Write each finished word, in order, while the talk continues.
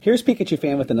Here's Pikachu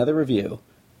Fan with another review.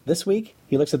 This week,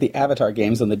 he looks at the Avatar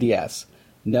games on the DS.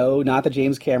 No, not the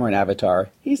James Cameron Avatar.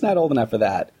 He's not old enough for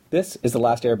that. This is The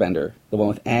Last Airbender, the one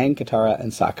with Aang, Katara,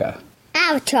 and Sokka.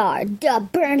 Avatar, the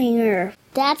Burning Earth.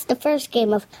 That's the first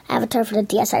game of Avatar for the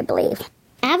DS, I believe.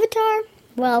 Avatar?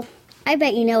 Well, I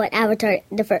bet you know what Avatar,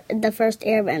 the first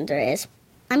Airbender is.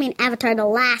 I mean, Avatar, the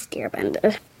Last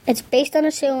Airbender. It's based on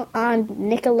a show on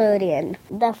Nickelodeon.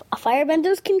 The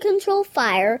firebenders can control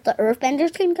fire, the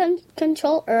earthbenders can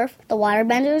control earth, the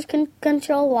waterbenders can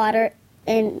control water,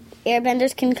 and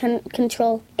airbenders can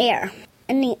control air.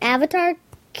 And the Avatar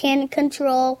can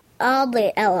control all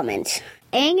the elements.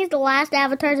 Aang is the last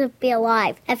Avatar to be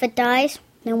alive. If it dies,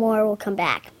 no more will come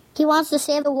back. He wants to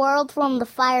save the world from the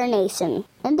Fire Nation.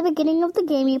 In the beginning of the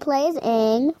game, you play as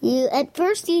Aang. At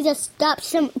first you just stop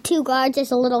two guards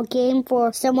as a little game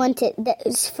for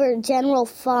for General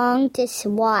Fong to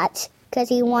watch, because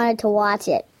he wanted to watch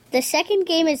it. The second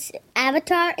game is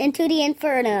Avatar Into the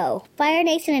Inferno. Fire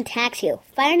Nation attacks you.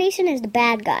 Fire Nation is the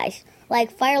bad guys.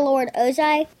 Like Fire Lord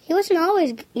Ozai, he wasn't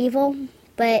always evil,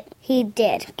 but he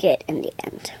did get in the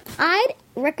end. I'd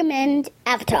recommend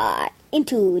Avatar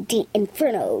Into the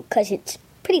Inferno because it's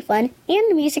pretty fun and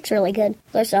the music's really good.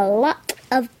 There's a lot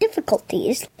of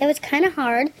difficulties. It was kind of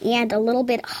hard and a little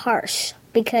bit harsh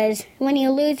because when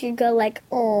you lose, you go like,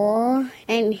 oh,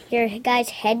 and your guy's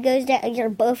head goes down. Your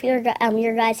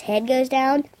guy's head goes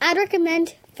down. I'd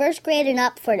recommend first grade and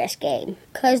up for this game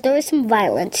because there was some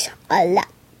violence, a lot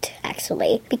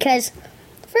actually, because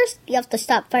first, you have to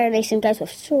stop Fire Nation guys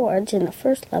with swords in the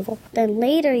first level. Then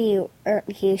later, you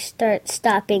start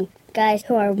stopping guys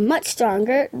who are much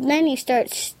stronger. Then you start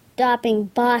stopping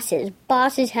bosses.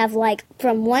 Bosses have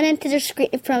from one end of the screen,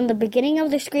 from the beginning of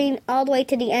the screen all the way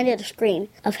to the end of the screen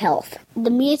of health. The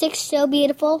music's so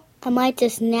beautiful, I might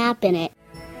just nap in it.